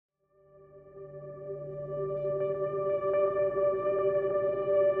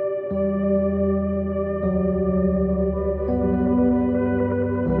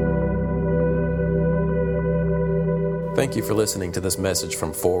Thank you for listening to this message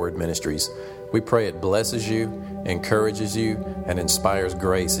from Forward Ministries. We pray it blesses you, encourages you, and inspires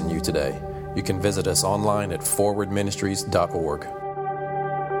grace in you today. You can visit us online at forwardministries.org.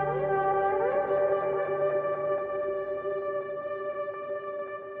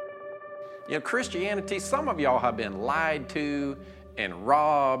 You know, Christianity, some of y'all have been lied to and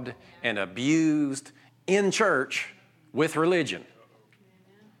robbed and abused in church with religion.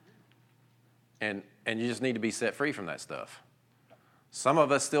 And you just need to be set free from that stuff. Some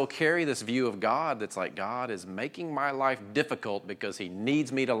of us still carry this view of God that's like, God is making my life difficult because he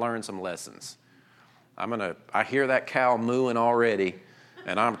needs me to learn some lessons. I hear that cow mooing already,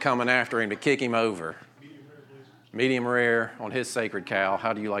 and I'm coming after him to kick him over. Medium rare on his sacred cow.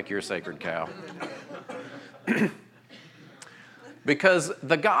 How do you like your sacred cow? Because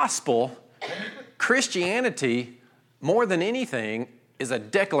the gospel, Christianity, more than anything, is a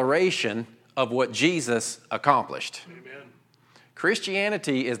declaration of what Jesus accomplished. Amen.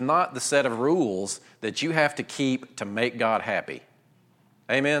 Christianity is not the set of rules that you have to keep to make God happy.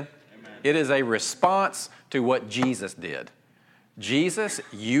 Amen? Amen. It is a response to what Jesus did. Jesus,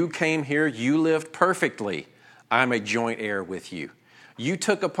 you came here, you lived perfectly. I'm a joint heir with you. You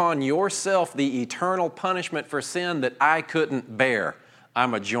took upon yourself the eternal punishment for sin that I couldn't bear.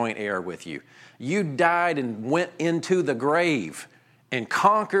 I'm a joint heir with you. You died and went into the grave and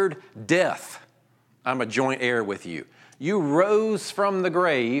conquered death. I'm a joint heir with you. You rose from the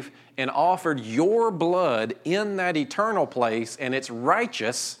grave and offered your blood in that eternal place, and it's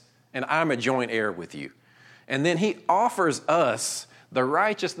righteous, and I'm a joint heir with you. And then he offers us the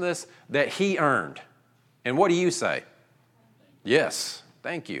righteousness that he earned. And what do you say? Yes,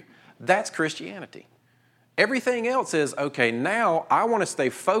 thank you. That's Christianity. Everything else is, okay, now I want to stay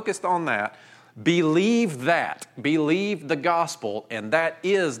focused on that. Believe that. Believe the gospel, and that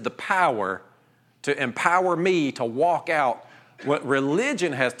is the power to empower me to walk out what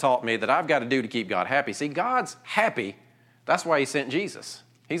religion has taught me that I've got to do to keep God happy. See, God's happy. That's why he sent Jesus.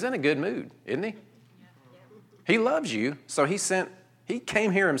 He's in a good mood, isn't he? He loves you, so he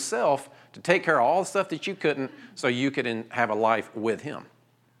came here himself to take care of all the stuff that you couldn't so you could have a life with him.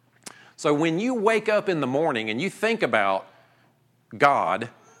 So when you wake up in the morning and you think about God,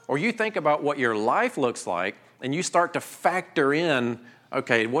 or you think about what your life looks like, and you start to factor in,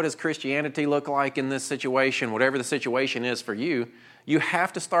 okay, what does Christianity look like in this situation, whatever the situation is for you, you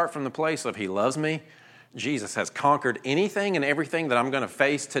have to start from the place of he loves me. Jesus has conquered anything and everything that I'm going to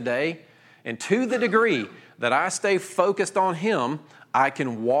face today. And to the degree that I stay focused on him, I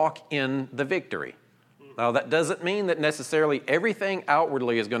can walk in the victory. Now, that doesn't mean that necessarily everything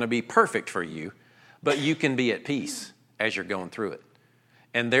outwardly is going to be perfect for you, but you can be at peace as you're going through it.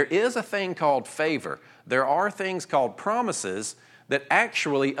 And there is a thing called favor. There are things called promises that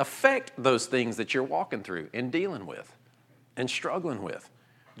actually affect those things that you're walking through and dealing with and struggling with.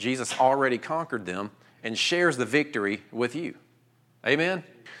 Jesus already conquered them and shares the victory with you. Amen?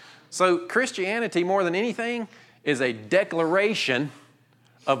 So Christianity, more than anything, is a declaration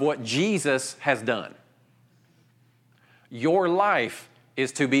of what Jesus has done. Your life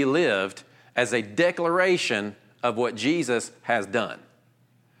is to be lived as a declaration of what Jesus has done.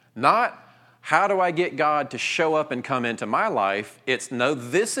 Not, how do I get God to show up and come into my life? It's, no,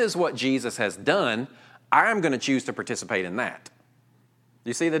 this is what Jesus has done. I'm going to choose to participate in that.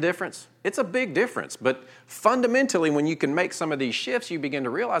 You see the difference? It's a big difference. But fundamentally, when you can make some of these shifts, you begin to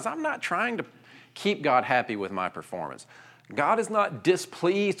realize I'm not trying to keep God happy with my performance. God is not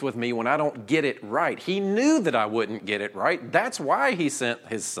displeased with me when I don't get it right. He knew that I wouldn't get it right. That's why he sent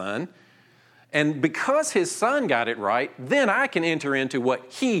his son. And because his son got it right, then I can enter into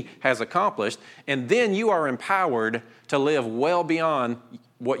what he has accomplished, and then you are empowered to live well beyond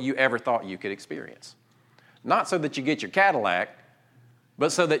what you ever thought you could experience. Not so that you get your Cadillac,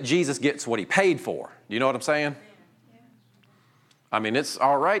 but so that Jesus gets what he paid for. Do you know what I'm saying? I mean, it's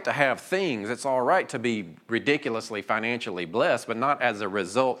all right to have things. It's all right to be ridiculously financially blessed, but not as a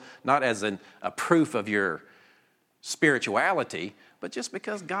result, not as a proof of your spirituality, but just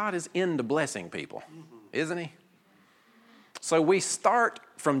because God is into blessing people, isn't he? So we start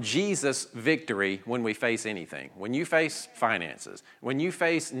from Jesus' victory when we face anything. When you face finances, when you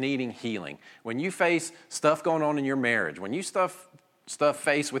face needing healing, when you face stuff going on in your marriage, when you stuff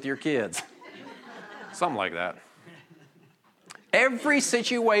face with your kids, something like that. Every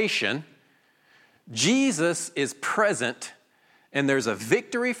situation, Jesus is present, and there's a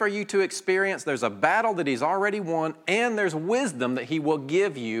victory for you to experience. There's a battle that he's already won, and there's wisdom that he will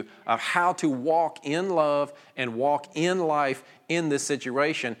give you of how to walk in love and walk in life in this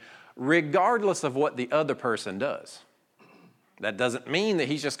situation, regardless of what the other person does. That doesn't mean that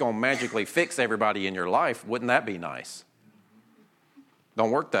he's just going to magically fix everybody in your life. Wouldn't that be nice?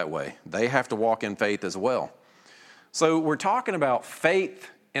 Don't work that way. They have to walk in faith as well. So we're talking about faith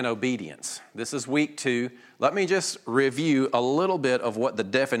and obedience. This is week 2. Let me just review a little bit of what the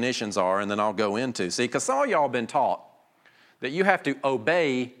definitions are, and then I'll go into. See, because some of y'all have been taught that you have to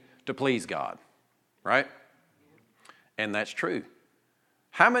obey to please God, right? And that's true.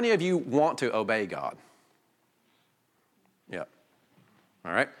 How many of you want to obey God? Yeah.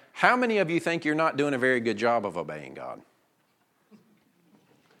 All right. How many of you think you're not doing a very good job of obeying God?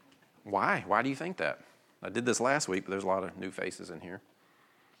 Why? Why do you think that? I did this last week, but there's a lot of new faces in here.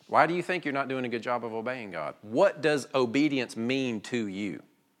 Why do you think you're not doing a good job of obeying God? What does obedience mean to you?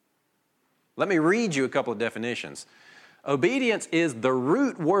 Let me read you a couple of definitions. Obedience is the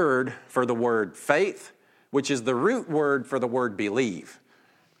root word for the word faith, which is the root word for the word believe.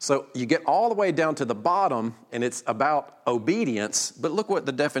 So you get all the way down to the bottom, and it's about obedience, but look what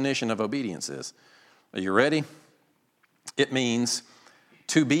the definition of obedience is. Are you ready? It means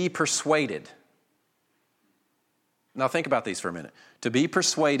to be persuaded. Now think about these for a minute. To be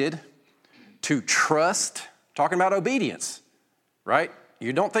persuaded, to trust, talking about obedience, right?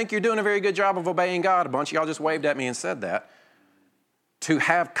 You don't think you're doing a very good job of obeying God. A bunch of y'all just waved at me and said that. To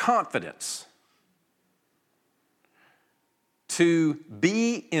have confidence. To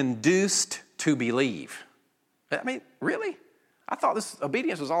be induced to believe. I mean, really? I thought this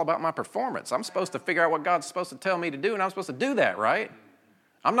obedience was all about my performance. I'm supposed to figure out what God's supposed to tell me to do, and I'm supposed to do that, right?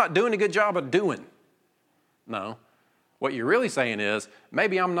 I'm not doing a good job of doing. No. What you're really saying is,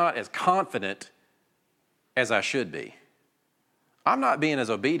 maybe I'm not as confident as I should be. I'm not being as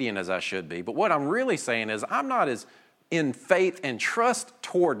obedient as I should be. But what I'm really saying is, I'm not as in faith and trust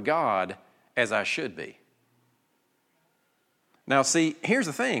toward God as I should be. Now, see, here's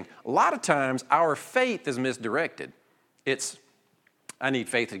the thing. A lot of times, our faith is misdirected. It's, I need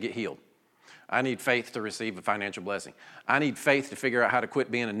faith to get healed. I need faith to receive a financial blessing. I need faith to figure out how to quit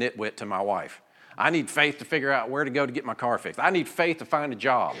being a nitwit to my wife. I need faith to figure out where to go to get my car fixed. I need faith to find a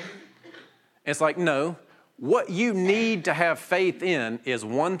job. It's like, no, what you need to have faith in is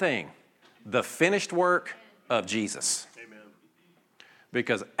one thing, the finished work of Jesus. Amen.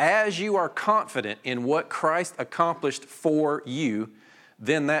 Because as you are confident in what Christ accomplished for you,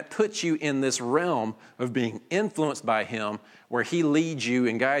 then that puts you in this realm of being influenced by Him, where He leads you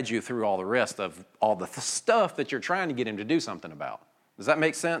and guides you through all the rest of all the stuff that you're trying to get Him to do something about. Does that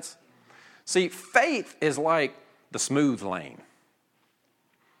make sense? See, faith is like the smooth lane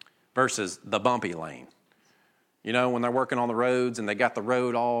versus the bumpy lane. You know, when they're working on the roads and they got the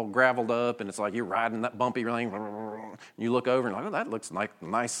road all graveled up and it's like you're riding that bumpy lane, you look over and like, oh, that looks like a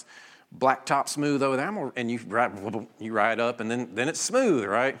nice blacktop smooth over there. And you ride up and then it's smooth,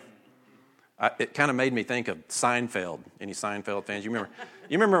 right? It kind of made me think of Seinfeld. Any Seinfeld fans? You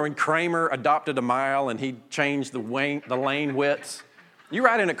remember when Kramer adopted a mile and he changed the lane widths? You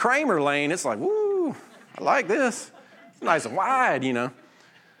ride in a Kramer lane, it's like, woo, I like this. It's nice and wide, you know.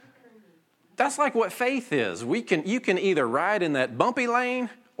 That's like what faith is. You can either ride in that bumpy lane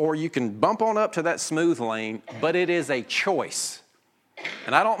or you can bump on up to that smooth lane, but it is a choice.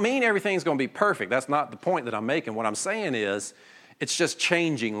 And I don't mean everything's going to be perfect. That's not the point that I'm making. What I'm saying is it's just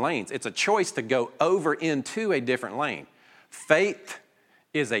changing lanes. It's a choice to go over into a different lane. Faith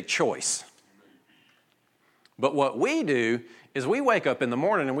is a choice. But what we do is we wake up in the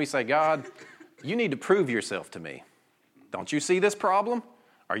morning and we say, God, you need to prove yourself to me. Don't you see this problem?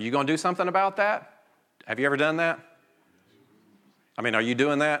 Are you going to do something about that? Have you ever done that? I mean, are you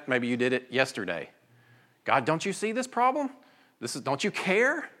doing that? Maybe you did it yesterday. God, don't you see this problem? Don't you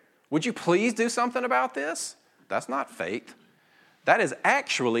care? Would you please do something about this? That's not faith. That is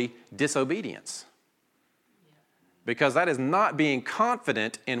actually disobedience. Because that is not being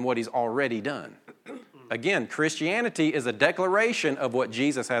confident in what He's already done. Again, Christianity is a declaration of what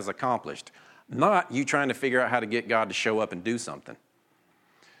Jesus has accomplished, not you trying to figure out how to get God to show up and do something.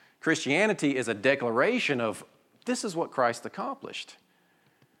 Christianity is a declaration of this is what Christ accomplished.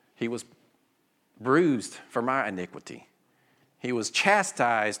 He was bruised for my iniquity. He was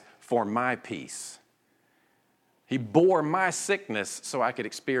chastised for my peace. He bore my sickness so I could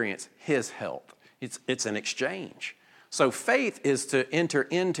experience His health. It's an exchange. So faith is to enter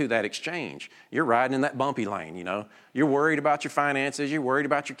into that exchange. You're riding in that bumpy lane, you know. You're worried about your finances. You're worried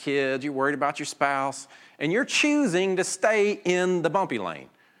about your kids. You're worried about your spouse. And you're choosing to stay in the bumpy lane.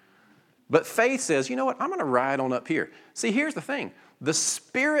 But faith says, you know what, I'm going to ride on up here. See, here's the thing. The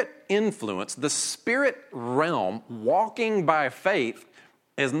spirit influence, the spirit realm, walking by faith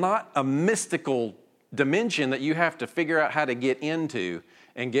is not a mystical dimension that you have to figure out how to get into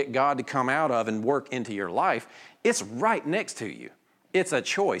and get God to come out of and work into your life. It's right next to you. It's a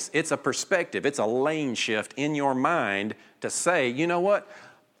choice. It's a perspective. It's a lane shift in your mind to say, you know what?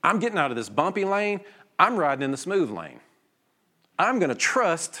 I'm getting out of this bumpy lane. I'm riding in the smooth lane. I'm going to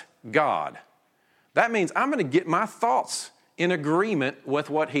trust God. That means I'm going to get my thoughts in agreement with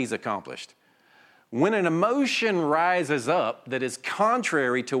what He's accomplished. When an emotion rises up that is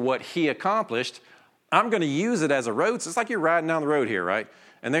contrary to what He accomplished, I'm going to use it as a road. So it's like you're riding down the road here, right?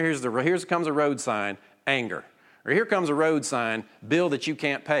 And here comes a road sign, anger. Or here comes a road sign, bill that you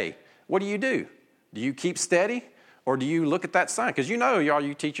can't pay. What do? Do you keep steady? Or do you look at that sign? Because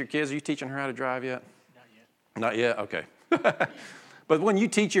you teach your kids, are you teaching her how to drive yet? Not yet? Okay. But when you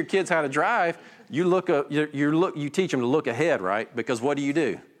teach your kids how to drive, you teach them to look ahead, right? Because what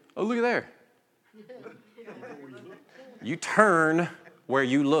do? Oh, look at there. You turn where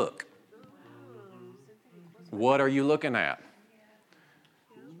you look. What are you looking at?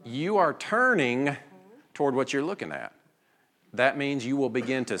 You are turning toward what you're looking at. That means you will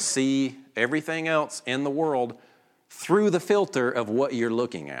begin to see everything else in the world through the filter of what you're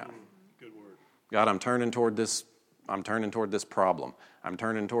looking at. Good word. God, I'm turning toward this problem. I'm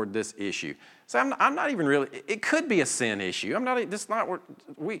turning toward this issue. So I'm not even really, it could be a sin issue.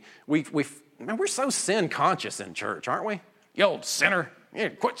 We're so sin conscious in church, aren't we? You old sinner,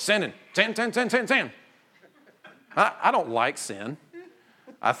 quit sinning. Sin. I don't like sin.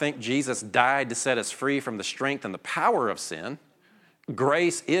 I think Jesus died to set us free from the strength and the power of sin.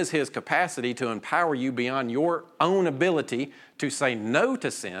 Grace is His capacity to empower you beyond your own ability to say no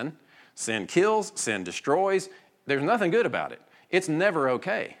to sin. Sin kills, sin destroys. There's nothing good about it. It's never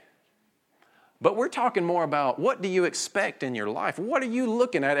okay. But we're talking more about what do you expect in your life? What are you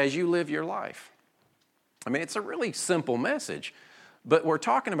looking at as you live your life? I mean, it's a really simple message, but we're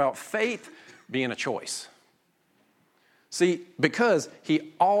talking about faith being a choice. See, because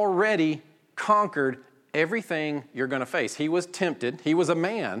He already conquered everything you're going to face. He was tempted. He was a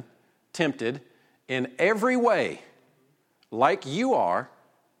man tempted in every way, like you are,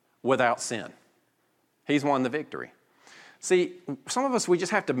 without sin. He's won the victory. See, some of us, we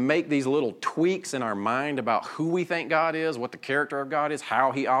just have to make these little tweaks in our mind about who we think God is, what the character of God is,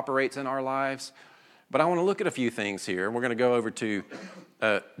 how He operates in our lives. But I want to look at a few things here. We're going to go over to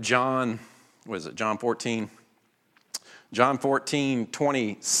John 14? John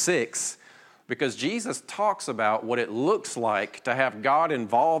 14:26, because Jesus talks about what it looks like to have God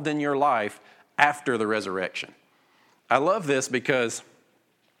involved in your life after the resurrection. I love this because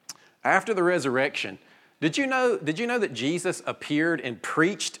after the resurrection, did you know that Jesus appeared and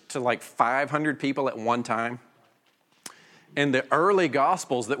preached to like 500 people at one time? And the early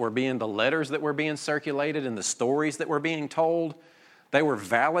gospels the letters that were being circulated and the stories that were being told, they were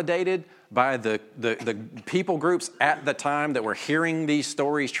validated by the people groups at the time that were hearing these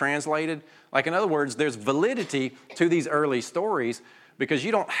stories translated. Like, in other words, there's validity to these early stories because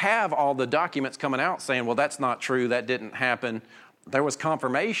you don't have all the documents coming out saying, well, that's not true, that didn't happen. There was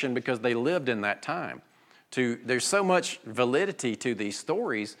confirmation because they lived in that time. There's so much validity to these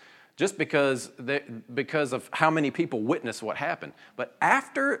stories just because of how many people witnessed what happened. But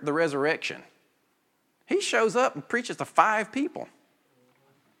after the resurrection, He shows up and preaches to 500 people.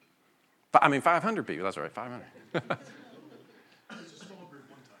 That's right, 500.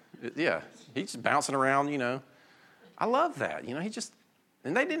 Yeah, he's just bouncing around, I love that.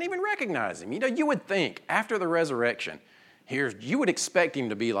 And they didn't even recognize Him. You would think after the resurrection, you would expect Him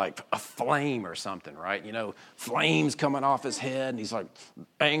to be like a flame or something, right? Flames coming off His head, and He's like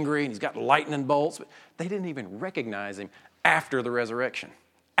angry, and He's got lightning bolts. But they didn't even recognize Him after the resurrection,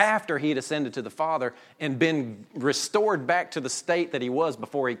 after He had ascended to the Father and been restored back to the state that He was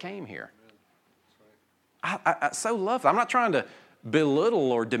before He came here. I so love that. I'm not trying to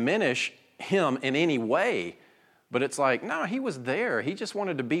belittle or diminish Him in any way, but it's like, no, He was there. He just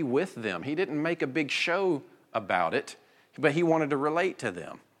wanted to be with them. He didn't make a big show about it, but He wanted to relate to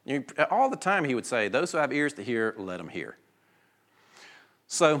them. All the time He would say, those who have ears to hear, let them hear.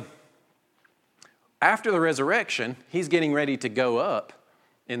 So after the resurrection, He's getting ready to go up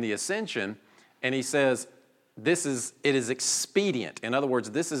in the ascension, and He says, it is expedient. In other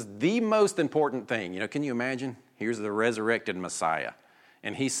words, this is the most important thing. Can you imagine? Here's the resurrected Messiah.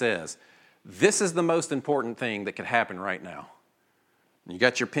 And He says, this is the most important thing that could happen right now. You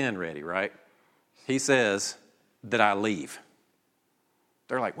got your pen ready, right? He says that I leave.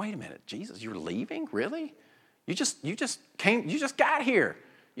 They're like, wait a minute, Jesus, you're leaving? Really? You just got here.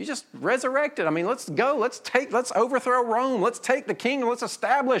 You just resurrected. Let's go. Let's overthrow Rome. Let's take the kingdom. Let's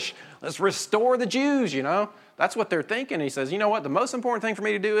restore the Jews, That's what they're thinking. He says, you know what? The most important thing for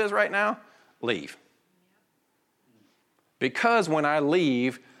me to do is right now, leave. Because when I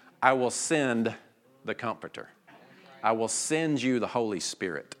leave, I will send the Comforter. I will send you the Holy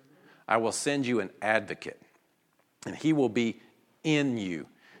Spirit. I will send you an advocate, and he will be in you,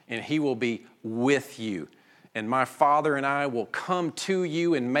 and he will be with you. And my Father and I will come to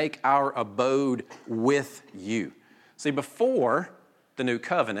you and make our abode with you. See, before the new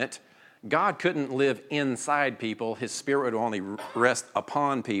covenant, God couldn't live inside people. His Spirit would only rest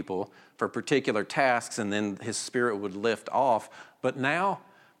upon people for particular tasks, and then his Spirit would lift off. But now,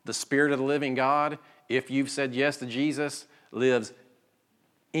 the Spirit of the living God, if you've said yes to Jesus, lives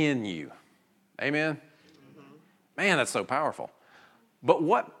in you. Amen? Man, that's so powerful. But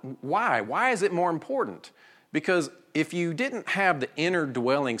why? Why is it more important? Because if you didn't have the inner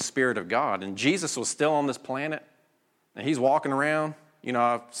dwelling Spirit of God, and Jesus was still on this planet, and he's walking around,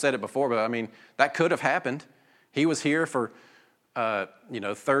 I've said it before, but I mean, that could have happened. He was here for,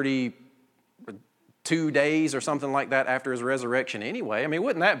 32 days or something like that after his resurrection anyway. I mean,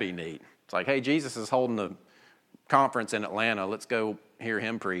 wouldn't that be neat? It's like, hey, Jesus is holding a conference in Atlanta. Let's go hear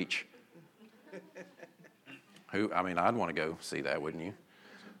him preach. I'd want to go see that, wouldn't you?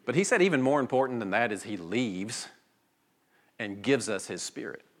 But he said even more important than that is he leaves and gives us his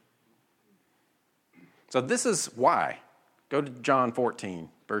Spirit. So this is why. Go to John 14,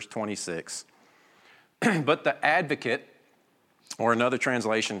 verse 26. But the advocate, or another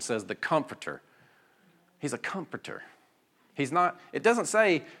translation says the comforter. He's a comforter. It doesn't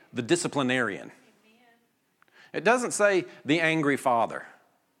say the disciplinarian. It doesn't say the angry father.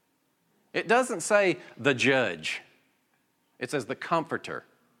 It doesn't say the judge. It says the comforter.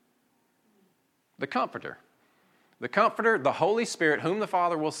 The comforter. The comforter, the Holy Spirit, whom the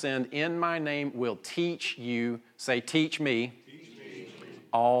Father will send in my name, will teach you, say, teach me,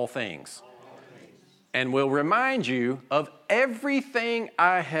 all things. And will remind you of everything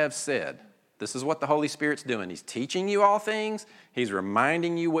I have said. This is what the Holy Spirit's doing. He's teaching you all things. He's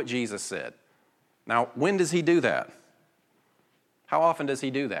reminding you what Jesus said. Now, when does he do that? How often does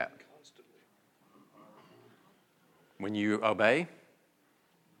he do that? When you obey?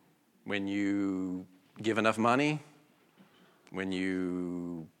 When you give enough money? When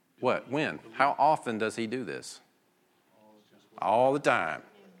you, what? When? How often does he do this? All the time.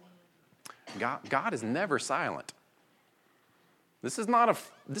 God is never silent. This is not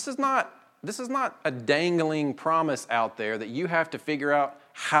a dangling promise out there that you have to figure out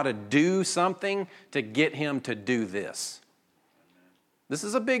how to do something to get him to do this. This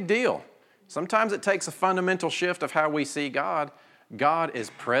is a big deal. Sometimes it takes a fundamental shift of how we see God. God is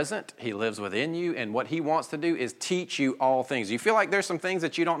present. He lives within you, and what he wants to do is teach you all things. You feel like there's some things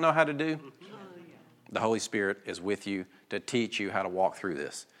that you don't know how to do? The Holy Spirit is with you to teach you how to walk through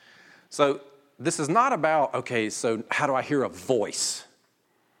this. So this is not about, okay, so how do I hear a voice?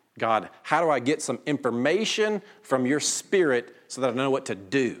 God, how do I get some information from your Spirit so that I know what to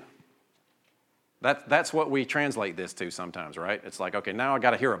do? That's what we translate this to sometimes, right? It's like, okay, now I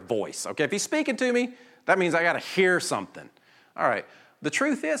got to hear a voice. Okay, if he's speaking to me, that means I got to hear something. All right, the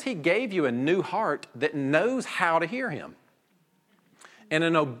truth is he gave you a new heart that knows how to hear him. And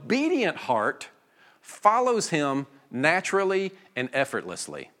an obedient heart follows him naturally and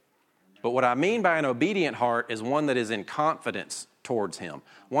effortlessly. But what I mean by an obedient heart is one that is in confidence towards him,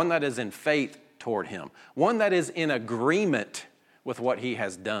 one that is in faith toward him, one that is in agreement with what he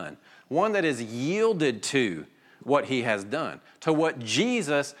has done, one that is yielded to what he has done, to what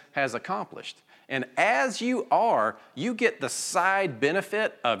Jesus has accomplished. And as you are, you get the side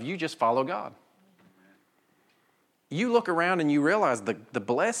benefit of you just follow God. You look around and you realize the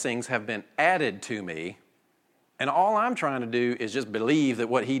blessings have been added to me, and all I'm trying to do is just believe that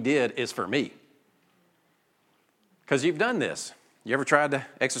what he did is for me. Because you've done this. You ever tried to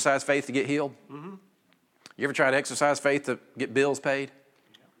exercise faith to get healed? Mm-hmm. You ever tried to exercise faith to get bills paid?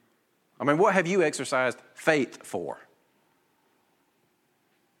 I mean, what have you exercised faith for?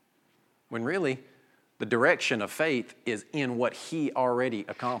 When really, the direction of faith is in what he already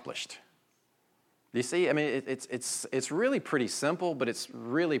accomplished. Do you see? I mean, it's really pretty simple, but it's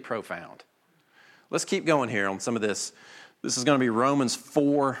really profound. Let's keep going here on some of this. This is going to be Romans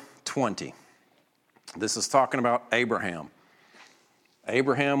 4:20. This is talking about Abraham.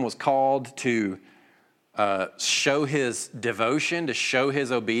 Abraham was called to show his devotion, to show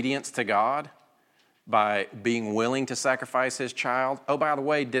his obedience to God by being willing to sacrifice his child. Oh, by the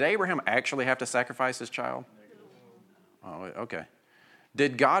way, did Abraham actually have to sacrifice his child? Oh, okay.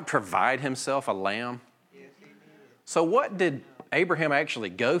 Did God provide himself a lamb? So what did Abraham actually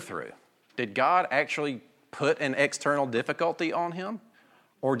go through? Did God actually put an external difficulty on him?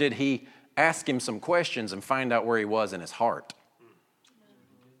 Or did he ask him some questions and find out where he was in his heart?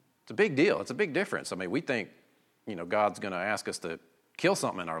 It's a big deal. It's a big difference. I mean, we think, God's going to ask us to kill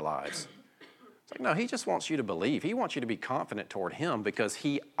something in our lives. It's like, no, he just wants you to believe. He wants you to be confident toward him because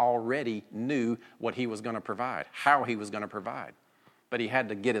he already knew what he was going to provide, how he was going to provide. But he had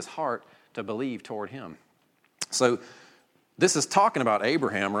to get his heart to believe toward him. So this is talking about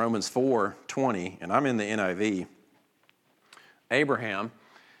Abraham, Romans 4:20, and I'm in the NIV. Abraham,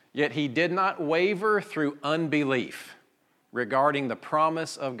 yet he did not waver through unbelief regarding the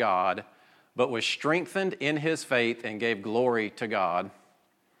promise of God, but was strengthened in his faith and gave glory to God.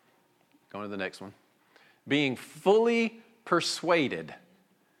 Going to the next one. Being fully persuaded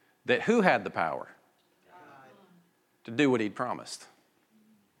that who had the power? God. To do what he'd promised?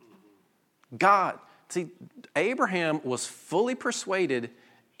 God. See, Abraham was fully persuaded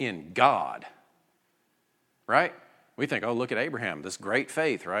in God. Right? We think, oh, look at Abraham, this great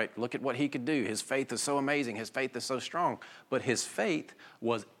faith, right? Look at what he could do. His faith is so amazing. His faith is so strong. But his faith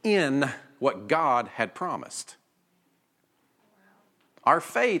was in what God had promised. Our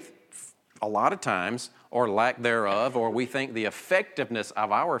faith, a lot of times, or lack thereof, or we think the effectiveness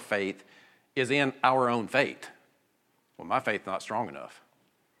of our faith is in our own faith. Well, my faith's not strong enough.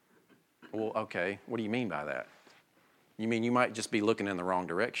 Well, okay, what do you mean by that? You mean you might just be looking in the wrong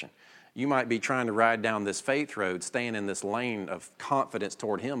direction. You might be trying to ride down this faith road, staying in this lane of confidence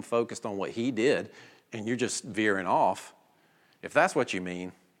toward him, focused on what he did, and you're just veering off. If that's what you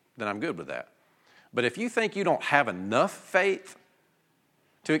mean, then I'm good with that. But if you think you don't have enough faith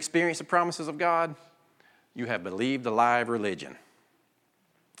to experience the promises of God, you have believed a lie of religion.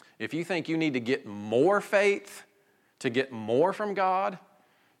 If you think you need to get more faith to get more from God,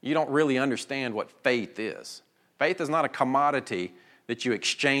 you don't really understand what faith is. Faith is not a commodity that you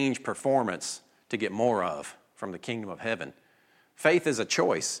exchange performance to get more of from the kingdom of heaven. Faith is a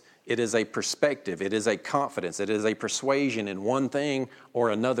choice. It is a perspective. It is a confidence. It is a persuasion in one thing or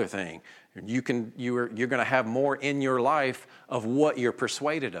another thing. You're going to have more in your life of what you're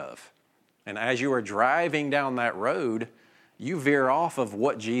persuaded of. And as you are driving down that road, you veer off of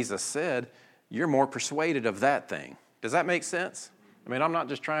what Jesus said, you're more persuaded of that thing. Does that make sense? I mean, I'm not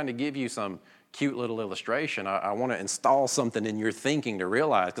just trying to give you some cute little illustration. I want to install something in your thinking to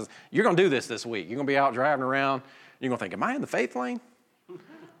realize, because you're going to do this week. You're going to be out driving around. You're going to think, am I in the faith lane?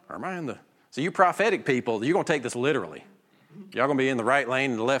 Or am I in the... So you prophetic people, you're going to take this literally. Y'all going to be in the right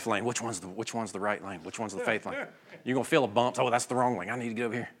lane and the left lane. Which one's the right lane? Which one's the faith lane? You're going to feel a bump. Oh, that's the wrong lane. I need to get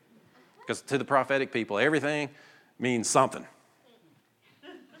over here. Because to the prophetic people, everything means something.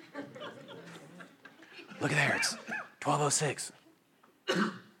 Look at there. It's 12:06.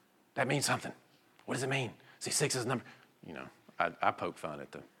 That means something. What does it mean? See, 6 is a number. You know, I poke fun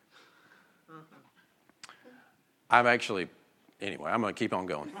at them. I'm actually, anyway, I'm going to keep on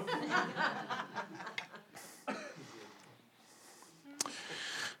going.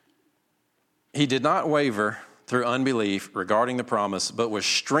 He did not waver through unbelief regarding the promise, but was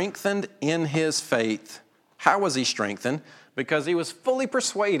strengthened in his faith. How was he strengthened? Because he was fully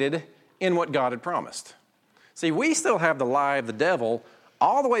persuaded in what God had promised. See, we still have the lie of the devil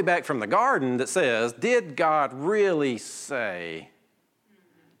all the way back from the garden that says, did God really say?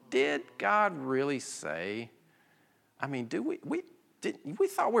 Did God really say? I mean, we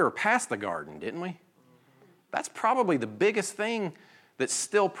thought we were past the garden, didn't we? That's probably the biggest thing that's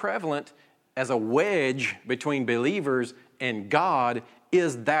still prevalent as a wedge between believers and God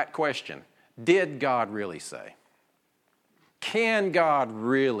is that question. Did God really say? Can God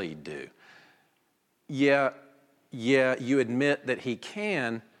really do? Yeah, you admit that he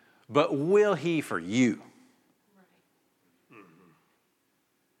can, but will he for you?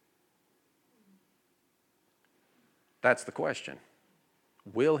 That's the question.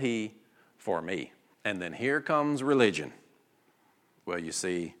 Will he for me? And then here comes religion. Well, you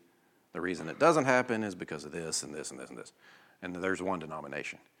see, the reason it doesn't happen is because of this and this and this and this. And there's one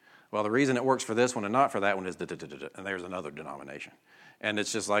denomination. Well, the reason it works for this one and not for that one is and there's another denomination. And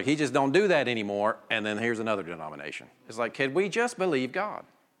it's just like, he just don't do that anymore, and then here's another denomination. It's like, can we just believe God?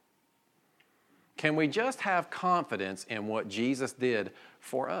 Can we just have confidence in what Jesus did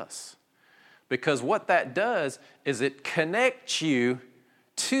for us? Because what that does is it connects you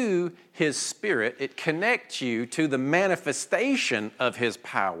to his Spirit. It connects you to the manifestation of his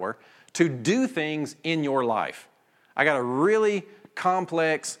power to do things in your life. I got a really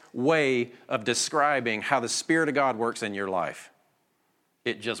complex way of describing how the Spirit of God works in your life.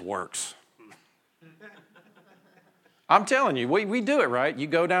 It just works. I'm telling you, we do it, right? You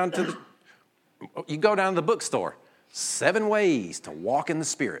go down to the bookstore. 7 ways to walk in the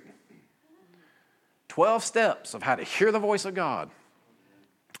Spirit. 12 steps of how to hear the voice of God.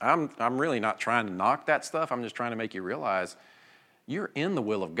 I'm really not trying to knock that stuff. I'm just trying to make you realize you're in the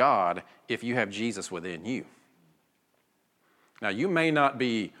will of God if you have Jesus within you. Now, you may not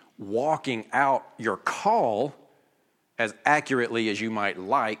be walking out your call as accurately as you might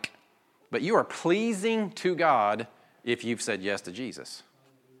like, but you are pleasing to God if you've said yes to Jesus.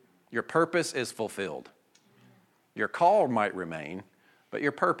 Your purpose is fulfilled. Your call might remain, but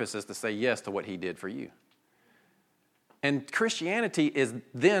your purpose is to say yes to what he did for you. And Christianity is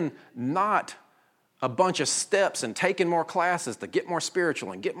then not a bunch of steps and taking more classes to get more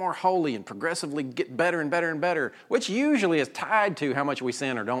spiritual and get more holy and progressively get better and better and better, which usually is tied to how much we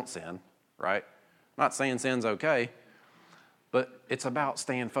sin or don't sin, right? I'm not saying sin's okay, but it's about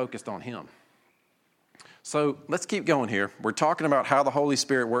staying focused on him. So let's keep going here. We're talking about how the Holy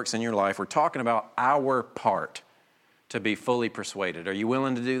Spirit works in your life. We're talking about our part to be fully persuaded. Are you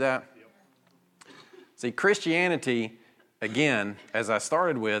willing to do that? Yep. See, Christianity, again, as I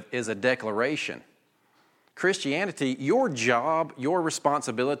started with, is a declaration. Christianity, your job, your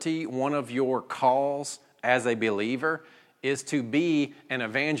responsibility, one of your calls as a believer is to be an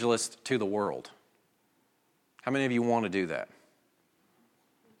evangelist to the world. How many of you want to do that?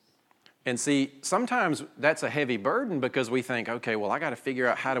 And see, sometimes that's a heavy burden because we think, okay, well, I got to figure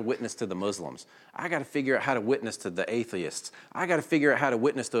out how to witness to the Muslims. I got to figure out how to witness to the atheists. I got to figure out how to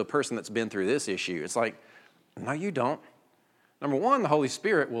witness to a person that's been through this issue. It's like, no, you don't. Number one, the Holy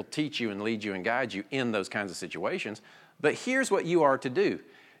Spirit will teach you and lead you and guide you in those kinds of situations. But here's what you are to do.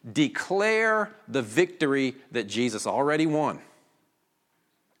 Declare the victory that Jesus already won.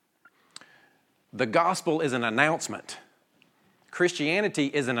 The gospel is an announcement. Christianity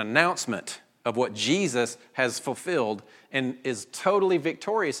is an announcement of what Jesus has fulfilled and is totally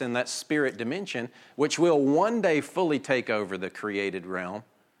victorious in that spirit dimension, which will one day fully take over the created realm.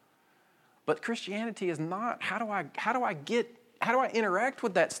 But Christianity is not, how do I interact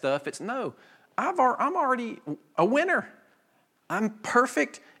with that stuff? It's no, I'm already a winner. I'm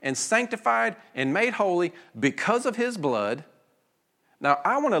perfect and sanctified and made holy because of his blood. Now,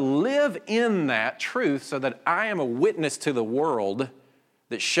 I want to live in that truth so that I am a witness to the world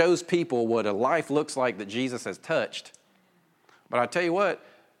that shows people what a life looks like that Jesus has touched. But I tell you what,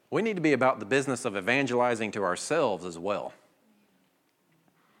 we need to be about the business of evangelizing to ourselves as well.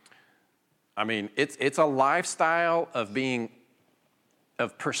 I mean, it's a lifestyle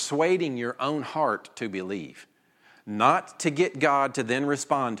of persuading your own heart to believe. Not to get God to then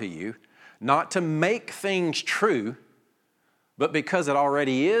respond to you, not to make things true, but because it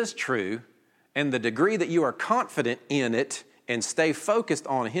already is true, and the degree that you are confident in it and stay focused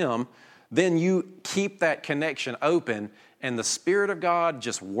on him, then you keep that connection open, and the Spirit of God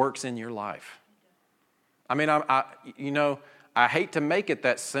just works in your life. I mean, I hate to make it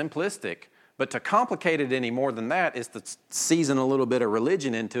that simplistic, but to complicate it any more than that is to season a little bit of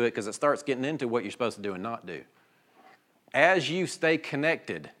religion into it because it starts getting into what you're supposed to do and not do. As you stay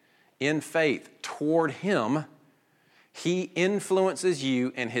connected in faith toward him, he influences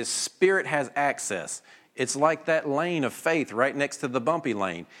you and his Spirit has access. It's like that lane of faith right next to the bumpy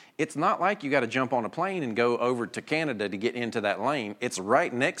lane. It's not like you got to jump on a plane and go over to Canada to get into that lane. It's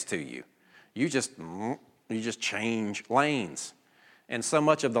right next to you. You just change lanes. And so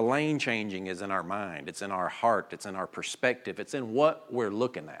much of the lane changing is in our mind. It's in our heart. It's in our perspective. It's in what we're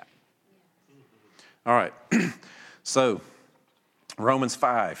looking at. All right. So, Romans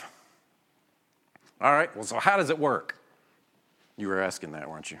 5. All right. Well, so how does it work? You were asking that,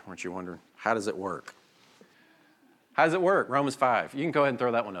 weren't you? Weren't you wondering? How does it work? How does it work? Romans 5. You can go ahead and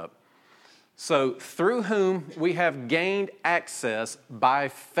throw that one up. So, through whom we have gained access by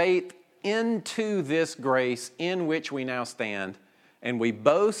faith into this grace in which we now stand, and we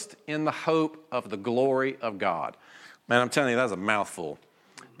boast in the hope of the glory of God. Man, I'm telling you, that's a mouthful.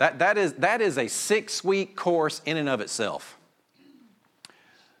 That is a 6-week course in and of itself.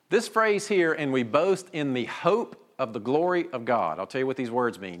 This phrase here, and we boast in the hope of the glory of God. I'll tell you what these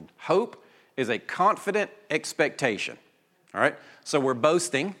words mean. Hope is a confident expectation. All right? So we're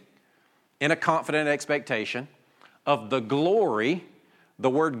boasting in a confident expectation of the glory. The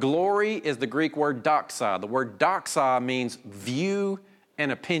word glory is the Greek word doxa. The word doxa means view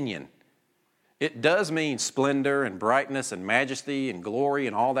and opinion. It does mean splendor and brightness and majesty and glory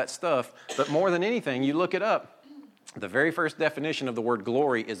and all that stuff. But more than anything, you look it up. The very first definition of the word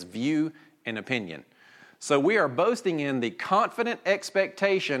glory is view and opinion. So we are boasting in the confident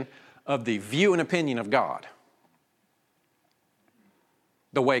expectation of the view and opinion of God.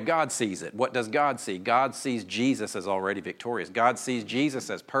 The way God sees it. What does God see? God sees Jesus as already victorious. God sees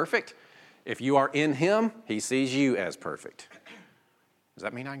Jesus as perfect. If you are in him, he sees you as perfect. Does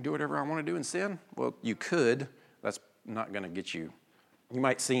that mean I can do whatever I want to do in sin? Well, you could. That's not going to get you. You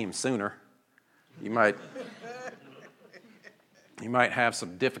might see him sooner. You might have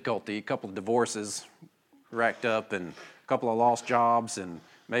some difficulty, a couple of divorces racked up and a couple of lost jobs and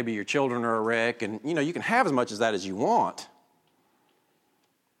maybe your children are a wreck, and you can have as much of that as you want,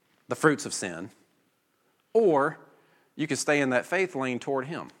 the fruits of sin, or you can stay in that faith lane toward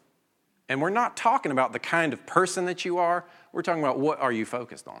Him. And we're not talking about the kind of person that you are. We're talking about what are you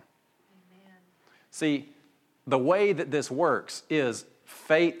focused on. Amen. See, the way that this works is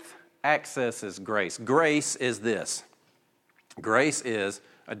faith accesses grace. Grace is this. Grace is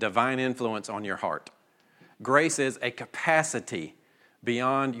a divine influence on your heart. Grace is a capacity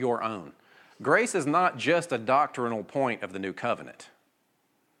beyond your own. Grace is not just a doctrinal point of the new covenant.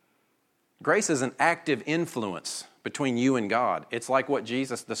 Grace is an active influence between you and God. It's like what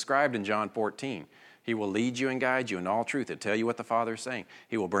Jesus described in John 14. He will lead you and guide you in all truth. He'll tell you what the Father is saying.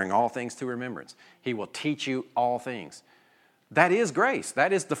 He will bring all things to remembrance. He will teach you all things. That is grace.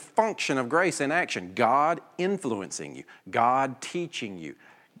 That is the function of grace in action. God influencing you. God teaching you.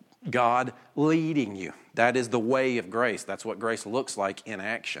 God leading you. That is the way of grace. That's what grace looks like in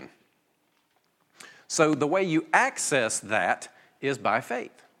action. So the way you access that is by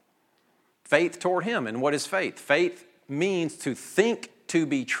faith. Faith toward Him. And what is faith? Faith means to think to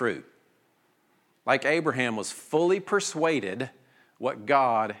be true. Like Abraham was fully persuaded what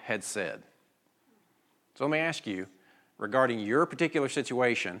God had said. So let me ask you, regarding your particular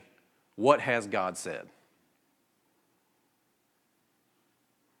situation, what has God said?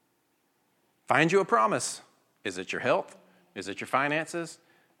 Find you a promise. Is it your health? Is it your finances?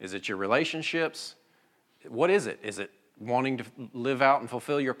 Is it your relationships? What is it? Is it wanting to live out and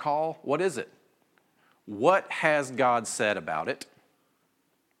fulfill your call? What is it? What has God said about it?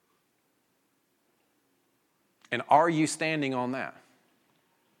 And are you standing on that?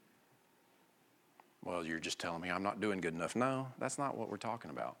 Well, you're just telling me I'm not doing good enough. No, that's not what we're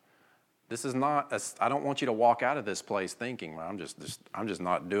talking about. This is not, I don't want you to walk out of this place thinking, well, I'm just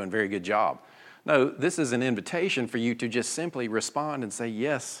not doing a very good job. No, this is an invitation for you to just simply respond and say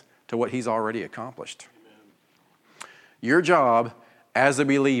yes to what He's already accomplished. Amen. Your job as a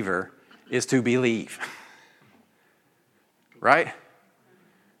believer is to believe. Right?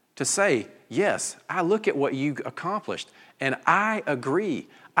 To say, yes, I look at what you accomplished, and I agree.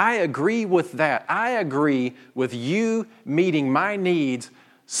 I agree with that. I agree with you meeting my needs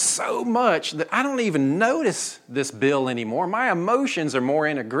so much that I don't even notice this bill anymore. My emotions are more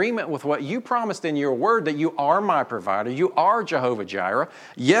in agreement with what you promised in your word, that you are my provider. You are Jehovah Jireh.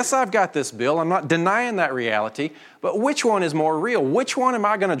 Yes, I've got this bill. I'm not denying that reality. But which one is more real? Which one am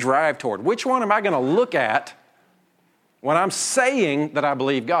I going to drive toward? Which one am I going to look at when I'm saying that I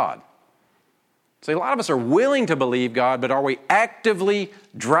believe God? See, a lot of us are willing to believe God, but are we actively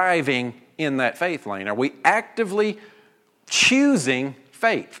driving in that faith lane? Are we actively choosing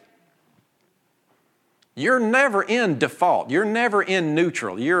faith? You're never in default. You're never in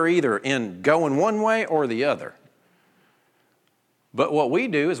neutral. You're either in going one way or the other. But what we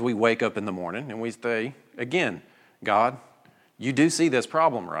do is we wake up in the morning and we say, again, God, you do see this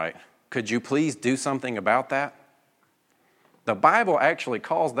problem, right? Could you please do something about that? The Bible actually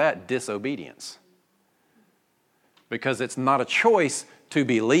calls that disobedience. Because it's not a choice to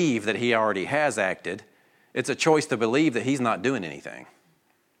believe that He already has acted. It's a choice to believe that He's not doing anything.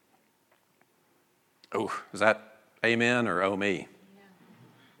 Oh, is that amen or oh me?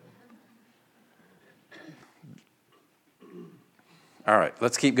 All right,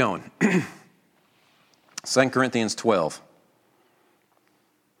 let's keep going. 2 Corinthians 12.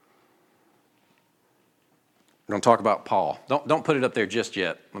 We're going to talk about Paul. Don't put it up there just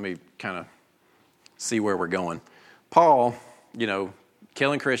yet. Let me kind of see where we're going. Paul,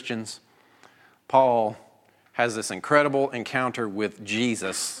 killing Christians. Paul has this incredible encounter with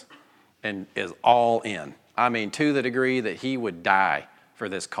Jesus and is all in. I mean, to the degree that he would die for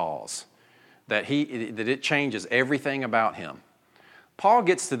this cause. That it changes everything about him. Paul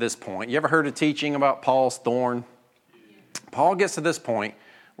gets to this point. You ever heard a teaching about Paul's thorn? Paul gets to this point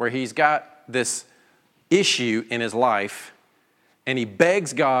where he's got this issue in his life and he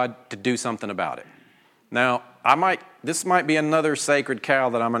begs God to do something about it. Now, this might be another sacred cow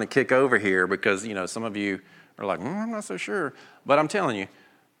that I'm going to kick over here because, some of you are like, I'm not so sure. But I'm telling you,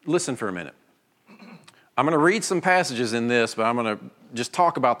 listen for a minute. I'm going to read some passages in this, but I'm going to just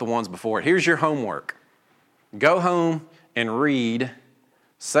talk about the ones before it. Here's your homework. Go home and read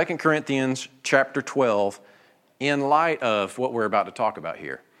 2 Corinthians chapter 12 in light of what we're about to talk about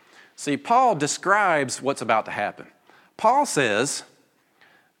here. See, Paul describes what's about to happen. Paul says,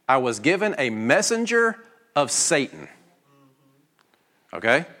 I was given a messenger of Satan.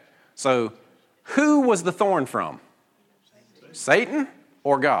 Okay? So, who was the thorn from? Satan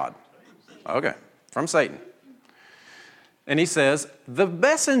or God? Okay, from Satan. And he says, the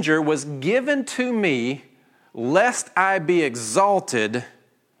messenger was given to me lest I be exalted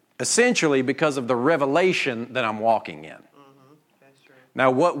essentially because of the revelation that I'm walking in. That's true. Now,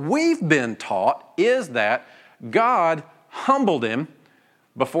 what we've been taught is that God humbled him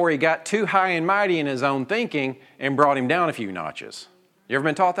before he got too high and mighty in his own thinking and brought him down a few notches. You ever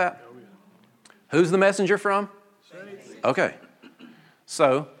been taught that? Who's the messenger from? Satan. Okay.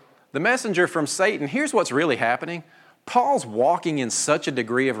 So, the messenger from Satan, here's what's really happening. Paul's walking in such a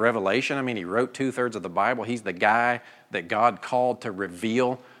degree of revelation. I mean, he wrote 2/3 of the Bible. He's the guy that God called to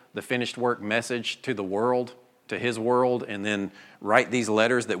reveal the finished work message to the world, to his world, and then write these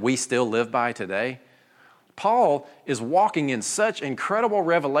letters that we still live by today. Paul is walking in such incredible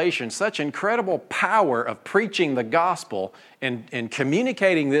revelation, such incredible power of preaching the gospel and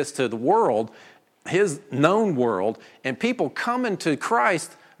communicating this to the world, his known world, and people coming to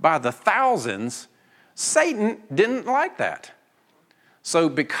Christ by the thousands. Satan didn't like that. So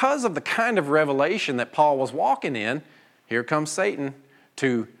because of the kind of revelation that Paul was walking in, here comes Satan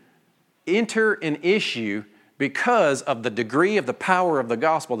to enter an issue because of the degree of the power of the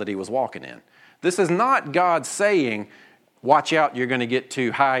gospel that he was walking in. This is not God saying, watch out, you're going to get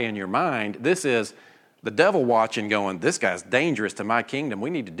too high in your mind. This is the devil watching going, this guy's dangerous to my kingdom. We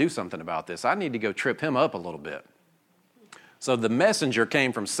need to do something about this. I need to go trip him up a little bit. So the messenger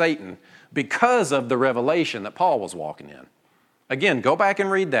came from Satan because of the revelation that Paul was walking in. Again, go back and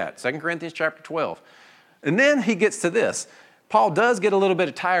read that, 2 Corinthians chapter 12. And then he gets to this. Paul does get a little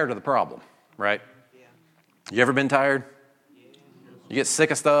bit tired of the problem, right? Yeah. You ever been tired? You get sick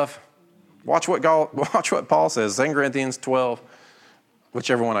of stuff? Watch what Paul says, 2 Corinthians 12,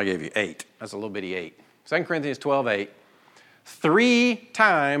 whichever one I gave you, 8. That's a little bitty 8. 2 Corinthians 12, 8. 3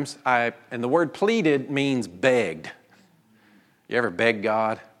 times and the word pleaded means begged. You ever beg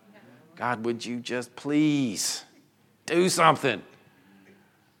God? God, would you just please do something?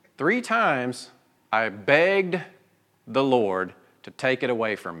 3 times I begged the Lord to take it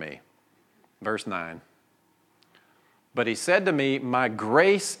away from me. Verse 9. But he said to me, my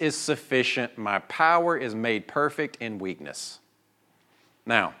grace is sufficient, my power is made perfect in weakness.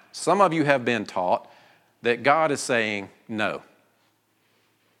 Now, some of you have been taught that God is saying no.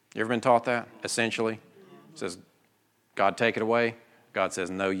 You ever been taught that, essentially? It says, God, take it away. God says,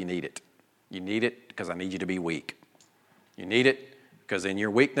 no, you need it. You need it because I need you to be weak. You need it because in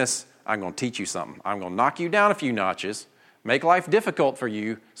your weakness, I'm going to teach you something. I'm going to knock you down a few notches, make life difficult for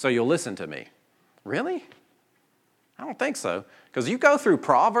you so you'll listen to me. Really? I don't think so. Because you go through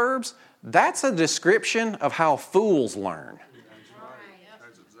Proverbs, that's a description of how fools learn.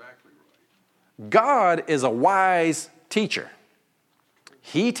 That's exactly right. God is a wise teacher.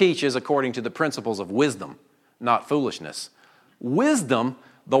 He teaches according to the principles of wisdom, not foolishness. Wisdom,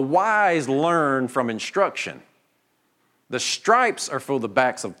 the wise learn from instruction. The stripes are for the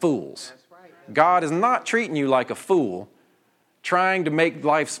backs of fools. That's right. God is not treating you like a fool, trying to make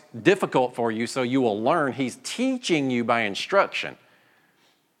life difficult for you so you will learn. He's teaching you by instruction.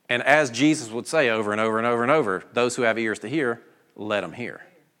 And as Jesus would say over and over and over and over, those who have ears to hear, let them hear.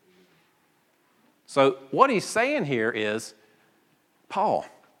 So what he's saying here is, Paul,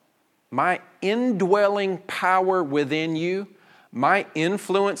 my indwelling power within you, my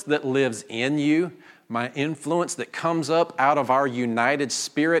influence that lives in you, my influence that comes up out of our united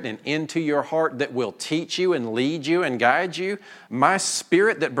spirit and into your heart that will teach you and lead you and guide you, my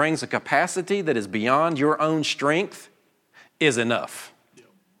spirit that brings a capacity that is beyond your own strength is enough.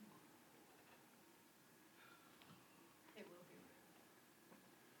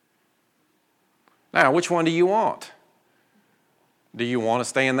 Now, which one do you want? Do you want to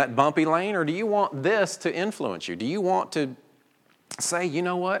stay in that bumpy lane, or do you want this to influence you? Do you want to say, you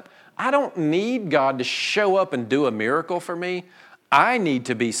know what? I don't need God to show up and do a miracle for me. I need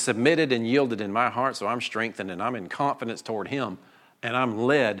to be submitted and yielded in my heart so I'm strengthened and I'm in confidence toward Him and I'm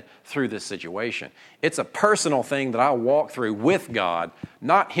led through this situation. It's a personal thing that I walk through with God,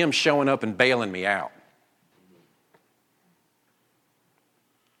 not Him showing up and bailing me out.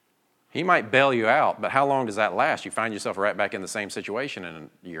 He might bail you out, but how long does that last? You find yourself right back in the same situation in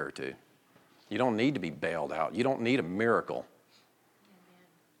a year or two. You don't need to be bailed out. You don't need a miracle.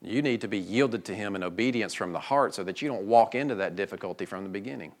 You need to be yielded to Him in obedience from the heart so that you don't walk into that difficulty from the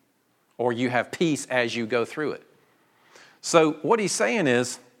beginning. Or you have peace as you go through it. So what he's saying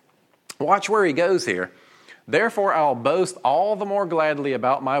is, watch where he goes here. Therefore I'll boast all the more gladly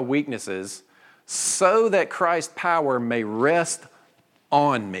about my weaknesses so that Christ's power may rest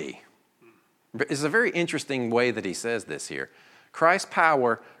on me. It's a very interesting way that he says this here. Christ's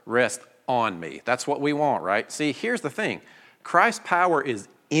power rests on me. That's what we want, right? See, here's the thing. Christ's power is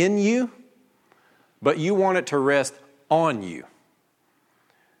in you, but you want it to rest on you.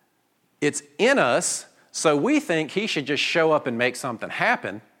 It's in us, so we think He should just show up and make something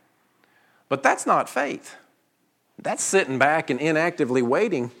happen, But that's not faith. That's sitting back and inactively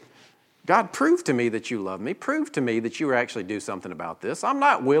waiting. God, prove to me that you love me. Prove to me that you actually do something about this. I'm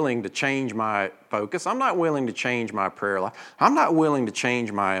not willing to change my focus. I'm not willing to change my prayer life. I'm not willing to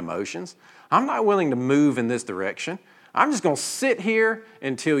change my emotions. I'm not willing to move in this direction. I'm just going to sit here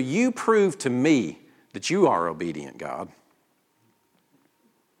until you prove to me that you are obedient, God.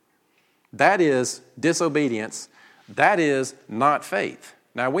 That is disobedience. That is not faith.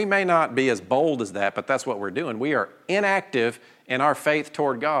 Now, we may not be as bold as that, but that's what we're doing. We are inactive in our faith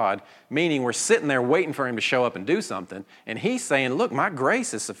toward God, meaning we're sitting there waiting for Him to show up and do something. And He's saying, look, my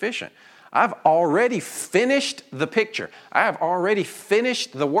grace is sufficient. I've already finished the picture. I have already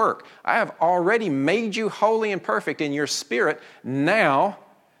finished the work. I have already made you holy and perfect in your spirit. Now,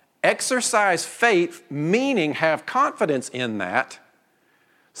 exercise faith, meaning have confidence in that,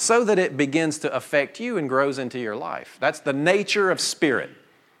 so that it begins to affect you and grows into your life. That's the nature of spirit.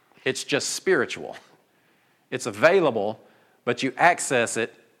 It's just spiritual. It's available, but you access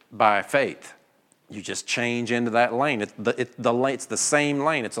it by faith. You just change into that lane. It's the same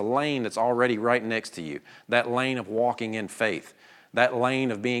lane. It's a lane that's already right next to you. That lane of walking in faith. That lane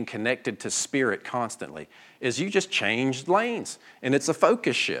of being connected to spirit constantly. Is you just change lanes. And it's a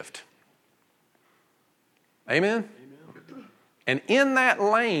focus shift. Amen? And in that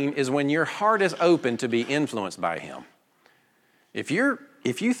lane is when your heart is open to be influenced by Him. If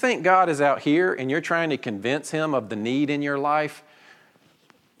you think God is out here and you're trying to convince Him of the need in your life,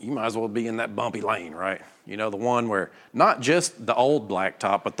 you might as well be in that bumpy lane, right? You know, the one where, not just the old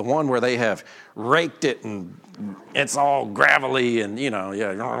blacktop, but the one where they have raked it and it's all gravelly and,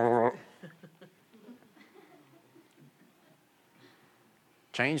 yeah.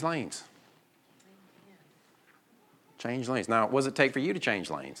 Change lanes. Change lanes. Now, what does it take for you to change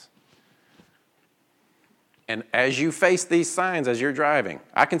lanes? And as you face these signs as you're driving,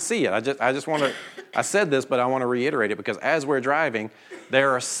 I can see it. I just want to, I said this, but I want to reiterate it because as we're driving,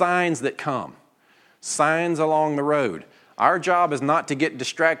 there are signs that come. Signs along the road. Our job is not to get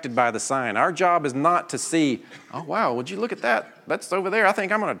distracted by the sign. Our job is not to see, oh, wow, would you look at that? That's over there. I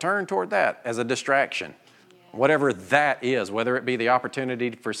think I'm going to turn toward that as a distraction. Whatever that is, whether it be the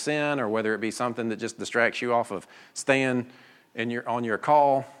opportunity for sin or whether it be something that just distracts you off of staying on your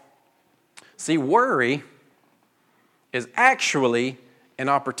call. See, worry is actually an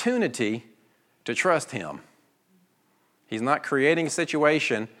opportunity to trust Him. He's not creating a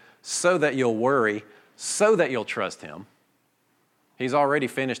situation so that you'll worry, so that you'll trust Him. He's already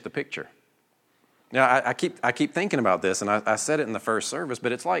finished the picture. Now, I keep thinking about this, and I said it in the first service,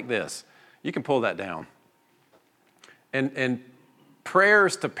 but it's like this. You can pull that down. And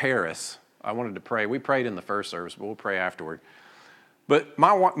prayers to Paris, I wanted to pray. We prayed in the first service, but we'll pray afterward. But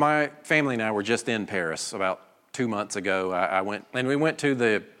my family and I were just in Paris about 2 months ago. We went to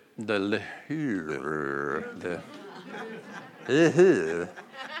the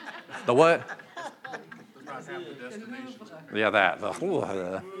what? Yeah,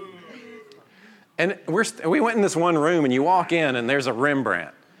 that. And we went in this one room, and you walk in, and there's a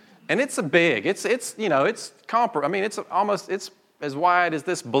Rembrandt. And it's as wide as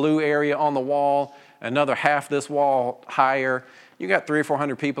this blue area on the wall, another half this wall higher. You got 300 or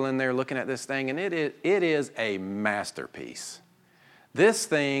 400 people in there looking at this thing, and it is a masterpiece. This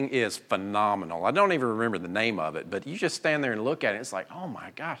thing is phenomenal. I don't even remember the name of it, but you just stand there and look at it, it's like, oh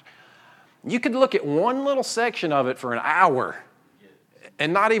my gosh. You could look at one little section of it for an hour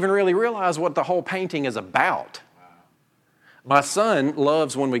and not even really realize what the whole painting is about. My son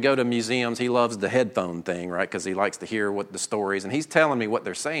loves, when we go to museums, he loves the headphone thing, right? Because he likes to hear what the stories, and he's telling me what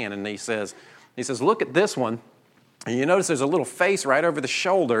they're saying, and he says, look at this one, and you notice there's a little face right over the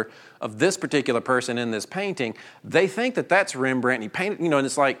shoulder of this particular person in this painting. They think that that's Rembrandt, and he painted, and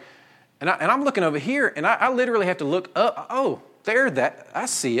it's like, and I'm looking over here, and I literally have to look up, oh, I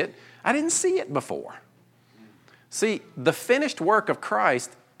see it. I didn't see it before. See, the finished work of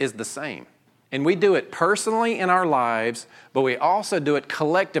Christ is the same. And we do it personally in our lives, but we also do it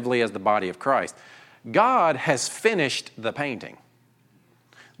collectively as the body of Christ. God has finished the painting.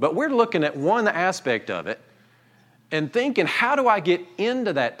 But we're looking at one aspect of it and thinking, how do I get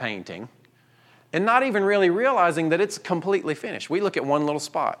into that painting? And not even really realizing that it's completely finished. We look at one little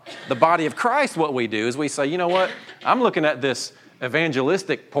spot. The body of Christ, what we do is we say, you know what? I'm looking at this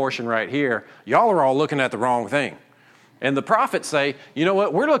evangelistic portion right here. Y'all are all looking at the wrong thing. And the prophets say, you know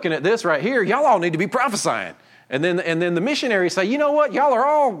what, we're looking at this right here. Y'all all need to be prophesying. And then the missionaries say, you know what, y'all are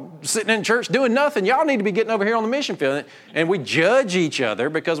all sitting in church doing nothing. Y'all need to be getting over here on the mission field. And we judge each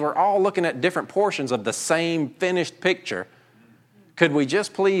other because we're all looking at different portions of the same finished picture. Could we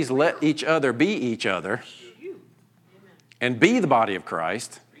just please let each other be each other and be the body of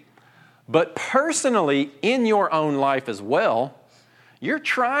Christ? But personally, in your own life as well, you're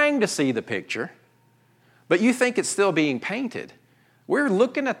trying to see the picture, but you think it's still being painted. We're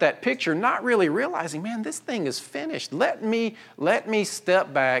looking at that picture, not really realizing, man, this thing is finished. Let me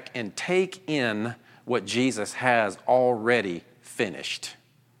step back and take in what Jesus has already finished.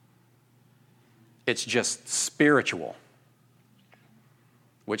 It's just spiritual,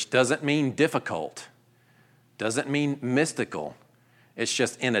 which doesn't mean difficult, doesn't mean mystical. It's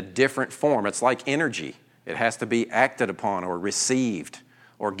just in a different form. It's like energy. It has to be acted upon or received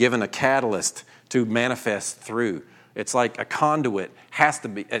or given a catalyst to manifest through. It's like a conduit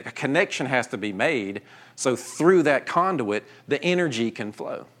a connection has to be made, so through that conduit, the energy can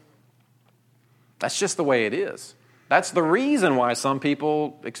flow. That's just the way it is. That's the reason why some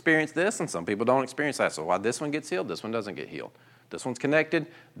people experience this and some people don't experience that. So why this one gets healed, this one doesn't get healed. This one's connected,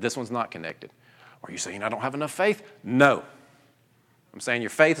 this one's not connected. Are you saying I don't have enough faith? No. I'm saying your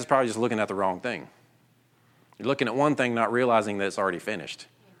faith is probably just looking at the wrong thing. You're looking at one thing, not realizing that it's already finished.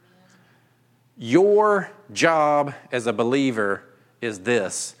 Your job as a believer is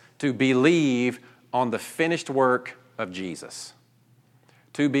this: to believe on the finished work of Jesus.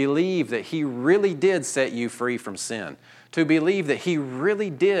 To believe that He really did set you free from sin. To believe that He really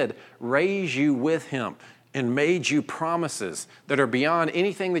did raise you with Him and made you promises that are beyond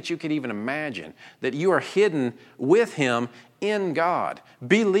anything that you could even imagine. That you are hidden with Him in God.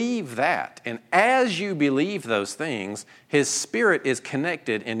 Believe that. And as you believe those things, His Spirit is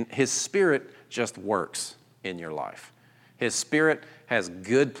connected and His Spirit just works in your life. His Spirit has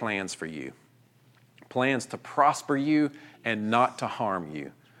good plans for you. Plans to prosper you and not to harm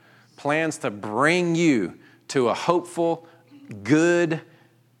you. Plans to bring you to a hopeful, good,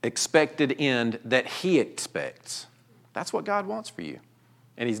 expected end that He expects. That's what God wants for you.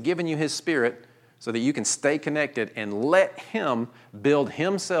 And He's given you His Spirit so that you can stay connected and let Him build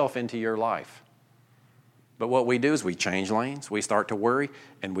Himself into your life. But what we do is we change lanes, we start to worry,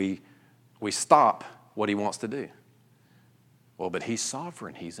 and we stop what He wants to do. Well, but He's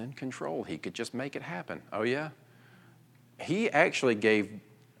sovereign. He's in control. He could just make it happen. Oh, yeah? He actually gave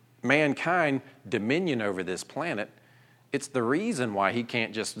mankind dominion over this planet. It's the reason why He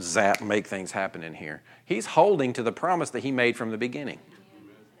can't just make things happen in here. He's holding to the promise that He made from the beginning.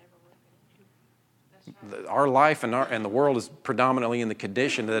 Our life and the world is predominantly in the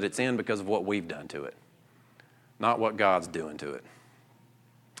condition that it's in because of what we've done to it, not what God's doing to it.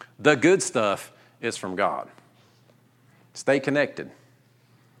 The good stuff is from God. Stay connected.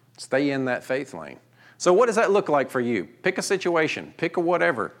 Stay in that faith lane. So what does that look like for you? Pick a situation. Pick a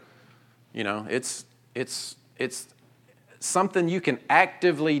whatever. You know, it's something you can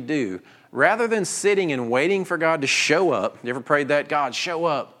actively do rather than sitting and waiting for God to show up. You ever prayed that? God, show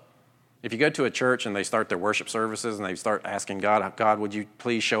up. If you go to a church and they start their worship services and they start asking God, God, would you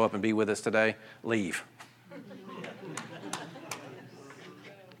please show up and be with us today? Leave.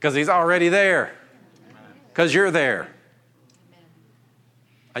 Because He's already there. Because you're there.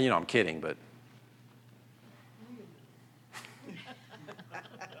 You know, I'm kidding, but...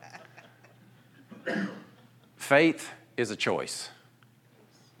 Faith is a choice.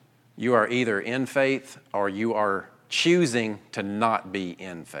 You are either in faith or you are choosing to not be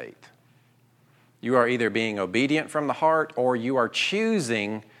in faith. You are either being obedient from the heart or you are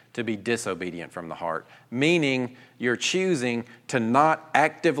choosing to be disobedient from the heart, meaning you're choosing to not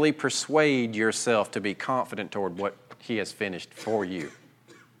actively persuade yourself to be confident toward what He has finished for you.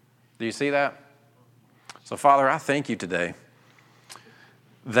 Do you see that? So, Father, I thank You today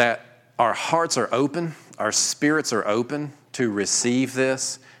that our hearts are open, our spirits are open to receive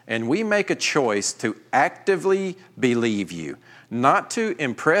this, and we make a choice to actively believe You, not to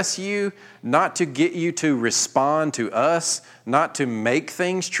impress You, not to get You to respond to us, not to make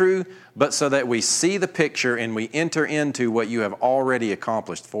things true, but so that we see the picture and we enter into what You have already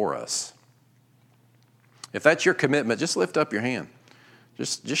accomplished for us. If that's your commitment, just lift up your hand.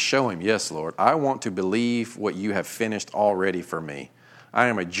 Just show Him, yes, Lord, I want to believe what You have finished already for me. I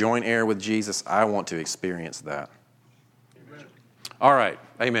am a joint heir with Jesus. I want to experience that. Amen. All right.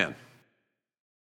 Amen.